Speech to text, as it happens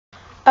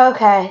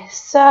Okay,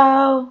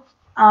 so,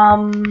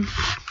 I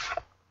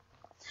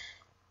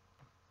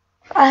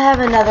have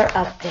another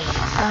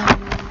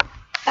update,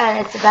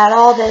 and it's about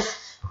all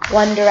this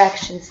One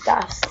Direction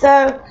stuff.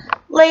 So,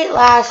 late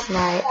last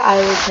night,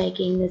 I was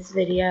making this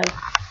video,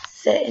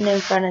 sitting in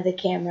front of the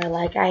camera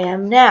like I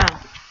am now,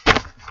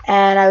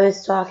 and I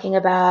was talking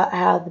about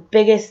how the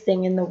biggest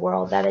thing in the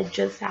world that had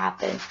just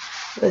happened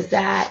was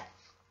that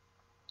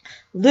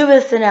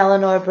Lewis and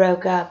Eleanor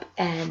broke up,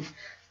 and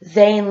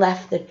Zayn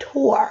left the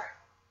tour.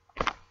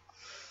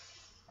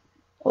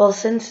 Well,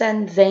 since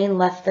then, Zayn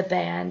left the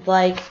band.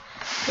 Like,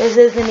 this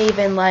isn't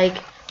even, like,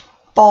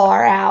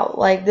 far out.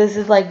 Like, this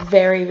is, like,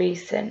 very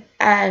recent.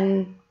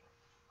 And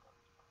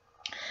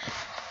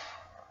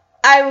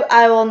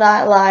I will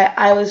not lie.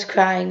 I was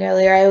crying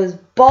earlier. I was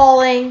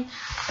bawling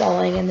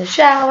in the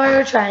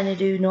shower, trying to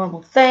do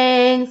normal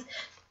things,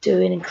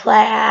 doing in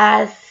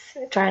class,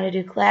 trying to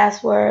do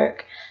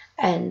classwork,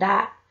 and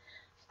I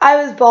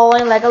was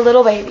bawling like a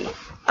little baby.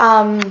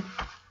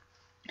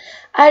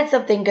 I had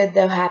something good,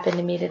 though, happen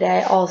to me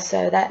today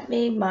also that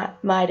made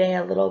my day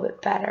a little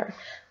bit better.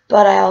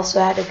 But I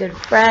also had a good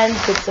friend,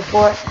 good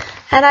support,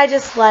 and I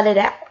just let it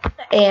out.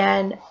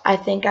 And I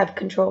think I've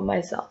controlled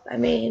myself. I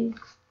mean,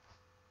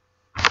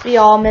 we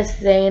all miss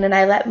Zayn, and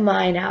I let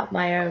mine out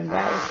my own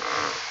way.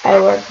 I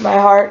worked my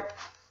heart,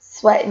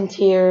 sweat, and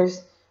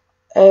tears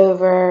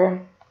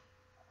over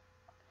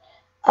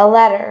a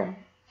letter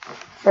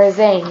for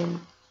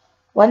Zayn.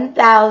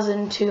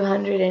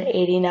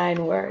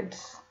 1,289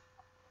 words.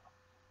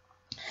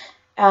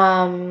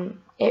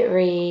 It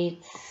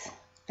reads,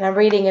 and I'm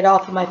reading it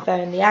off of my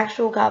phone. The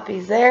actual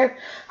copy's there.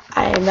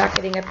 I am not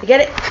getting up to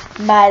get it.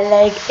 My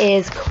leg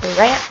is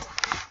cramped,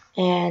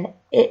 and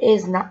it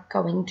is not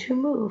going to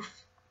move.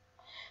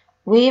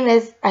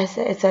 It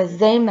says,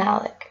 Zayn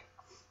Malik.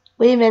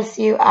 We miss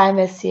you. I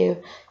miss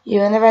you.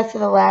 You and the rest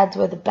of the lads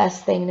were the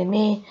best thing to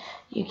me.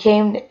 You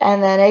came,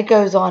 and then it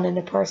goes on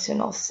into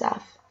personal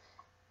stuff.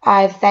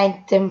 I've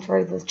thanked him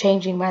for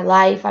changing my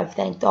life. I've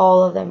thanked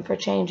all of them for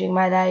changing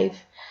my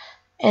life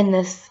in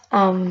this,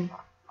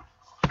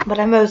 but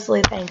I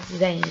mostly thank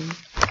Zayn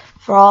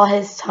for all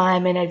his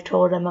time, and I've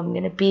told him I'm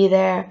going to be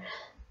there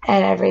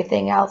and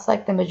everything else,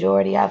 like the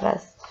majority of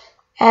us.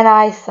 And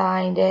I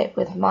signed it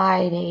with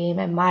my name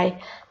and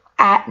my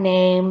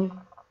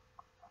 @name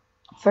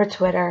for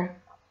Twitter.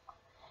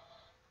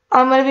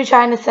 I'm going to be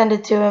trying to send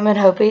it to him and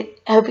hope he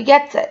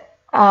gets it.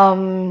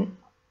 I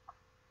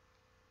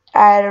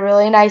had a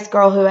really nice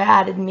girl who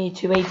added me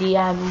to a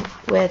DM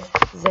with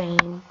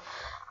Zayn,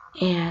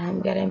 and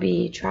I'm going to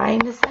be trying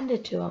to send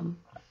it to him.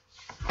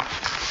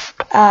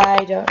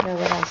 I don't know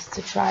what else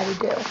to try to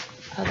do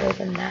other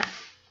than that.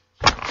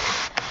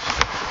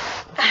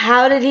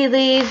 How did he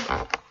leave?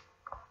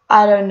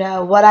 I don't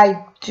know. What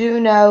I do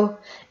know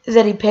is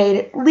that he paid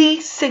at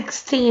least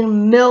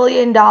 $16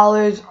 million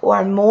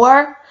or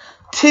more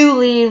to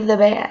leave the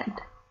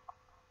band.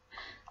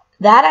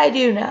 That I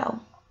do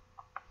know.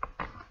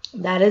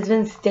 That has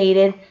been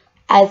stated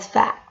as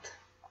fact.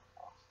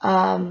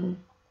 Zayn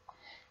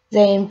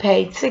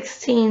paid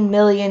 $16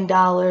 million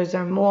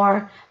or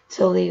more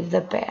to leave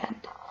the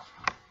band.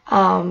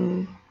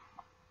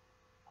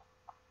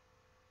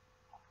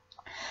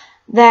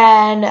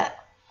 Then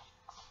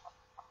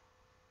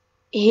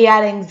he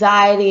had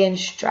anxiety and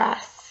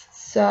stress.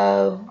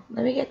 So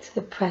let me get to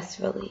the press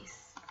release.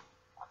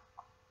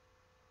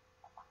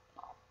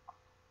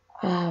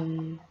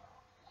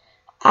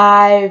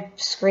 I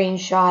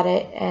screenshot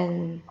it,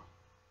 and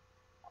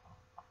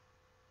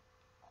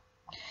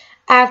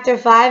after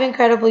 5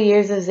 incredible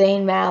years of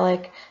Zayn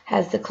Malik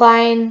has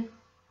decided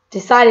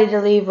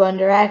to leave One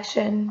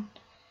Direction.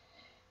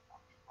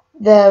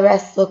 The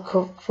rest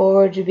look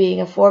forward to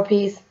being a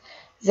 4-piece.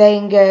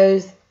 Zayn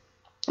goes,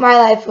 my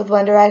life with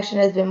One Direction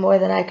has been more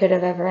than I could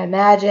have ever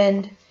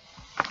imagined.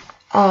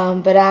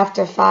 But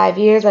after 5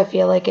 years, I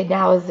feel like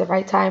now is the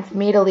right time for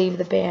me to leave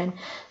the band.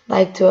 I'd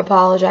like to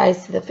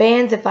apologize to the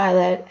fans if I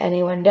let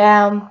anyone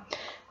down.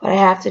 But I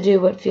have to do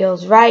what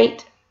feels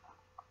right.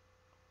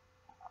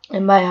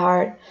 In my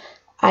heart,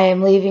 I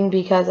am leaving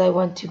because I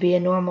want to be a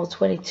normal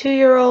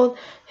 22-year-old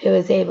who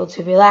is able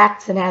to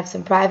relax and have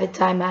some private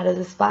time out of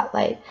the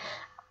spotlight.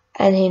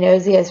 And he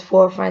knows he has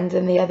 4 friends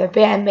and the other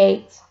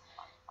bandmates,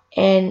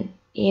 and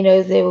he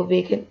knows they will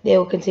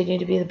continue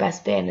to be the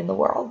best band in the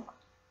world.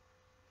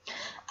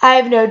 I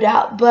have no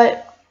doubt,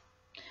 but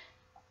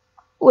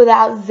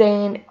without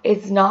Zayn,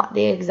 it's not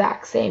the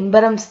exact same.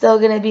 But I'm still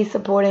going to be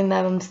supporting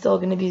them. I'm still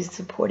going to be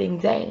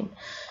supporting Zayn.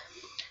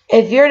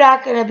 If you're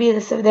not going to be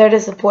there to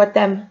support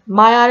them,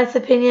 my honest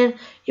opinion,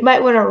 you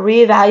might want to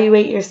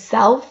reevaluate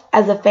yourself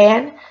as a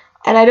fan.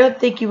 And I don't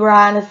think you were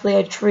honestly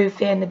a true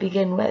fan to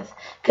begin with.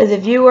 Because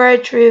if you were a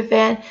true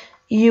fan,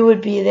 you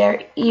would be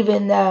there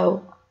even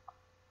though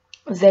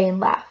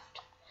Zayn left.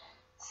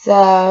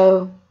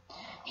 So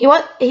he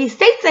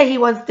states that he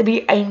wants to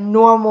be a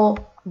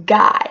normal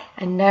guy,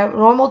 a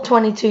normal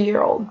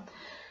 22-year-old.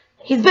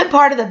 He's been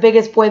part of the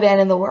biggest boy band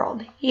in the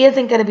world. He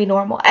isn't going to be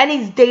normal. And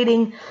he's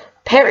dating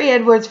Perry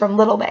Edwards from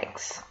Little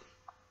Mix.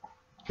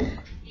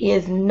 He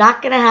is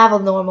not going to have a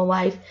normal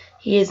life.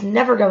 He is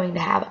never going to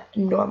have a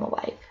normal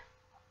life.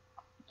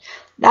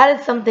 That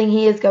is something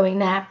he is going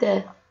to have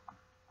to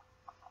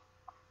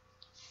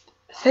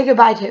say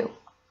goodbye to.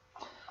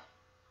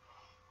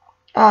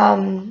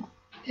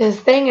 His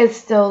thing is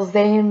still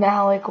Zayn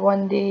Malik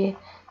 1D.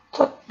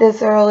 Took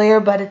this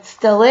earlier, but it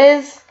still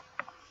is.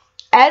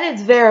 And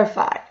it's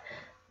verified.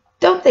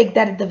 Don't think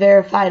that the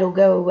verified will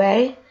go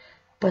away,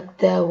 but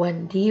the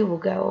 1D will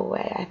go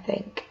away, I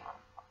think.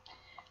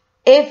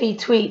 If he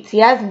tweets. He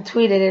hasn't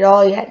tweeted at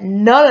all yet.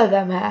 None of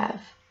them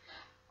have.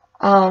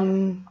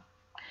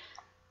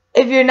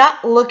 If you're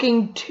not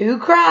looking to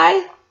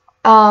cry,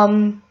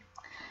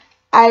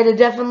 I'd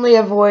definitely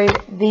avoid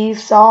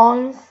these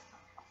songs.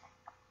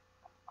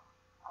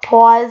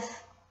 Pause.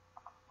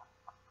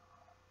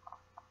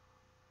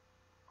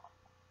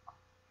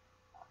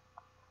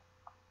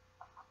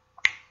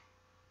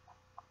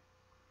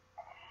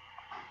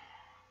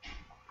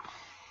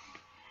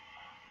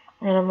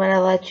 And I'm going to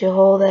let you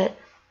hold it.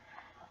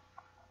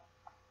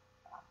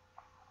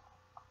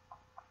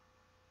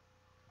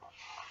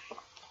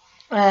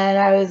 And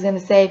I was going to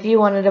say, if you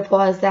wanted to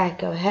pause that,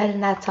 go ahead in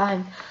that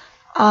time.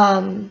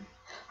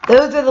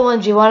 Those are the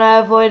ones you want to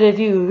avoid if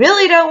you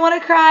really don't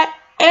want to cry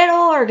at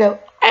all or go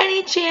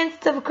any chance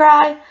to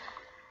cry.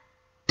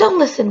 Don't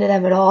listen to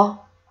them at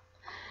all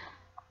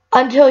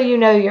until you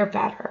know you're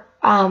better.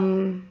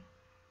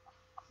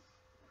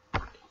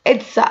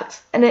 It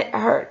sucks and it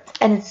hurts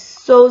and it's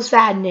so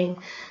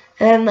saddening.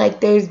 And then like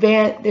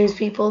there's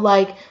people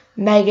like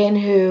Megan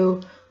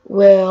who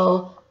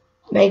will.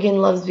 Megan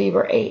loves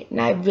Bieber 8, and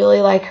I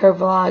really like her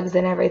vlogs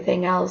and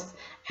everything else,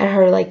 and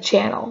her like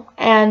channel.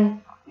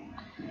 And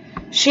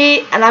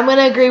I'm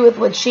gonna agree with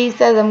what she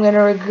says. I'm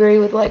gonna agree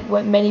with like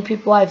what many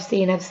people I've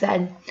seen have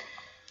said.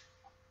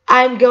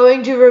 I'm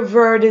going to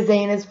revert to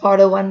Zayn as part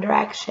of One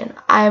Direction.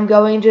 I am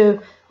going to,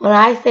 when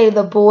I say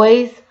the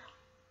boys,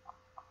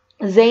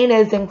 Zayn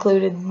is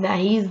included. Now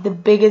he's the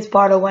biggest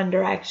part of One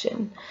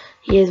Direction.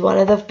 He is one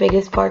of the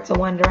biggest parts of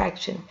One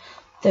Direction.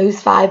 Those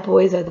 5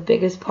 boys are the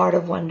biggest part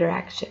of One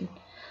Direction.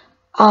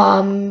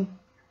 There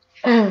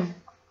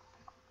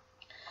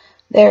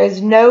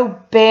is no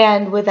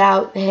band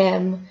without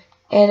him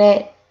in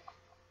it.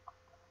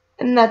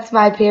 And that's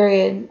my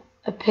period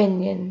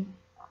opinion.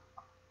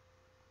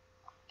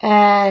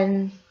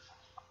 And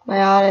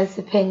my honest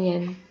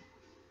opinion.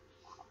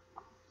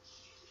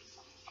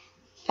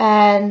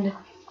 And,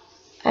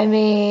 I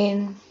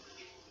mean,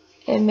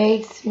 it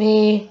makes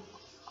me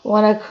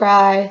want to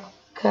cry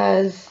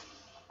because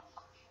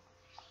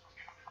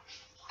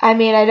I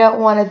mean, I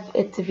don't want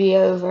it to be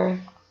over.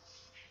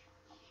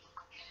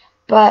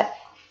 But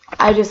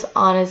I just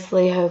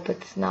honestly hope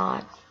it's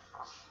not.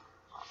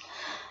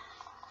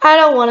 I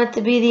don't want it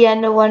to be the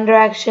end of One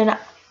Direction.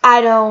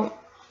 I don't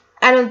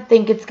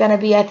think it's going to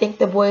be. I think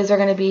the boys are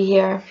going to be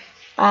here.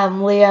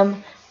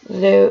 Liam,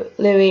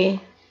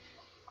 Louis,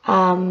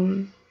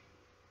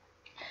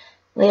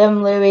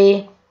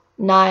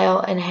 Niall,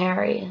 and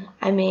Harry.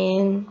 I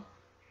mean,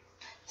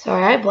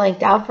 sorry, I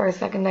blanked out for a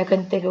second. I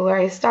couldn't think of where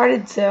I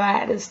started, so I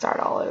had to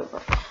start all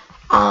over.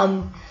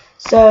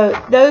 So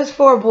those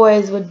 4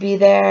 boys would be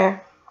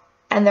there,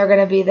 and they're going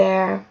to be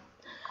there.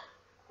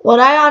 What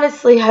I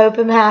honestly hope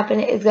is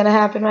going to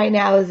happen right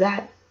now is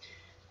that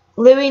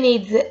Louis,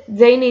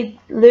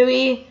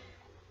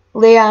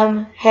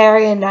 Liam,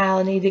 Harry, and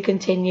Niall need to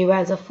continue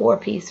as a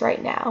 4-piece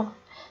right now.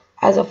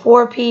 As a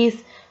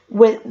 4-piece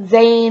with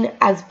Zayn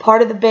as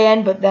part of the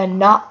band, but then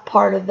not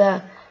part of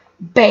the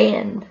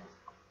band.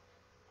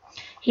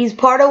 He's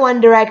part of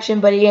One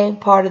Direction, but he ain't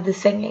part of the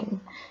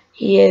singing.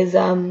 He is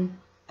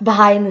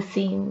behind the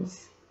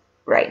scenes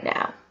right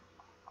now.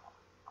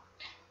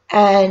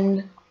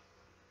 And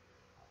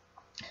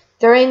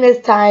during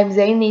this time,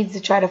 Zayn needs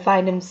to try to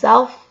find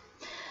himself.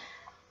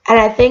 And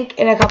I think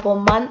in a couple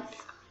months,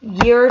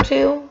 year or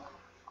two,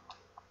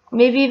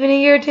 maybe even a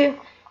year or two,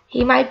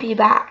 he might be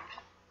back.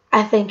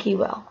 I think he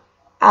will.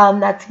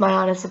 That's my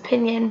honest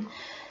opinion.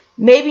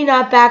 Maybe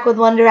not back with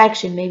One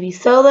Direction. Maybe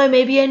solo,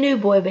 maybe a new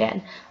boy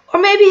band. Or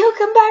maybe he'll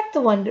come back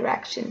to One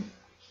Direction.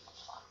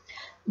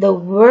 The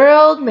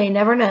world may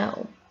never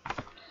know.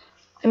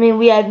 I mean,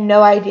 we have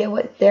no idea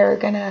what they're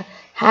going to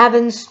have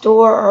in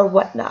store or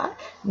whatnot.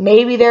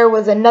 Maybe there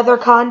was another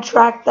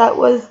contract that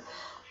was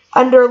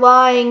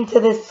underlying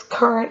to this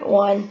current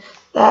one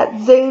that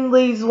Zayn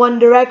leaves One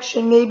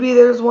Direction. Maybe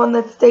there's one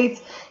that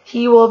states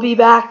he will be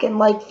back in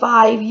like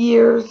 5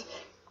 years.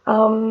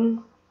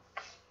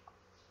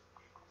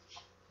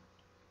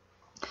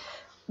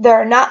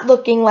 They're not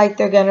looking like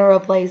they're going to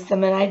replace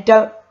them, and I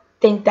don't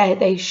think that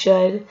they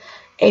should.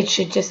 It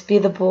should just be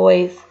the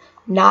boys,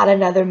 not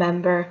another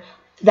member.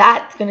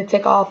 That's going to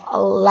tick off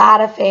a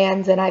lot of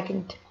fans, and I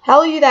can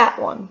tell you that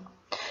one.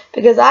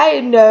 Because I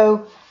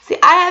know, see,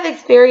 I have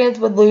experience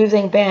with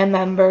losing band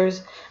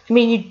members. I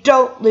mean, you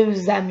don't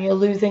lose them, you're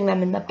losing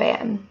them in the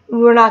band.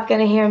 We're not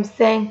going to hear them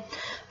sing.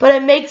 But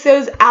it makes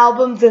those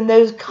albums and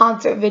those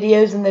concert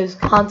videos and those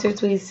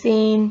concerts we've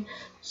seen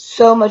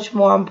so much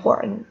more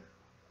important.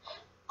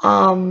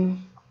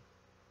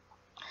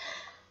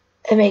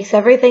 It makes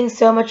everything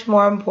so much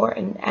more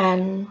important,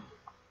 and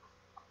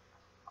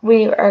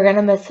we are going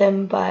to miss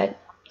him, but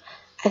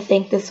I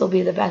think this will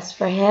be the best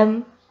for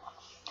him,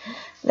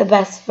 the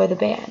best for the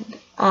band.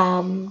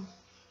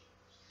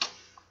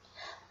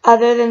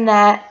 Other than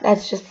that,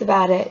 that's just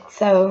about it.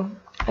 So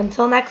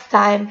until next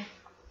time,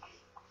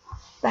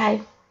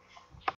 bye.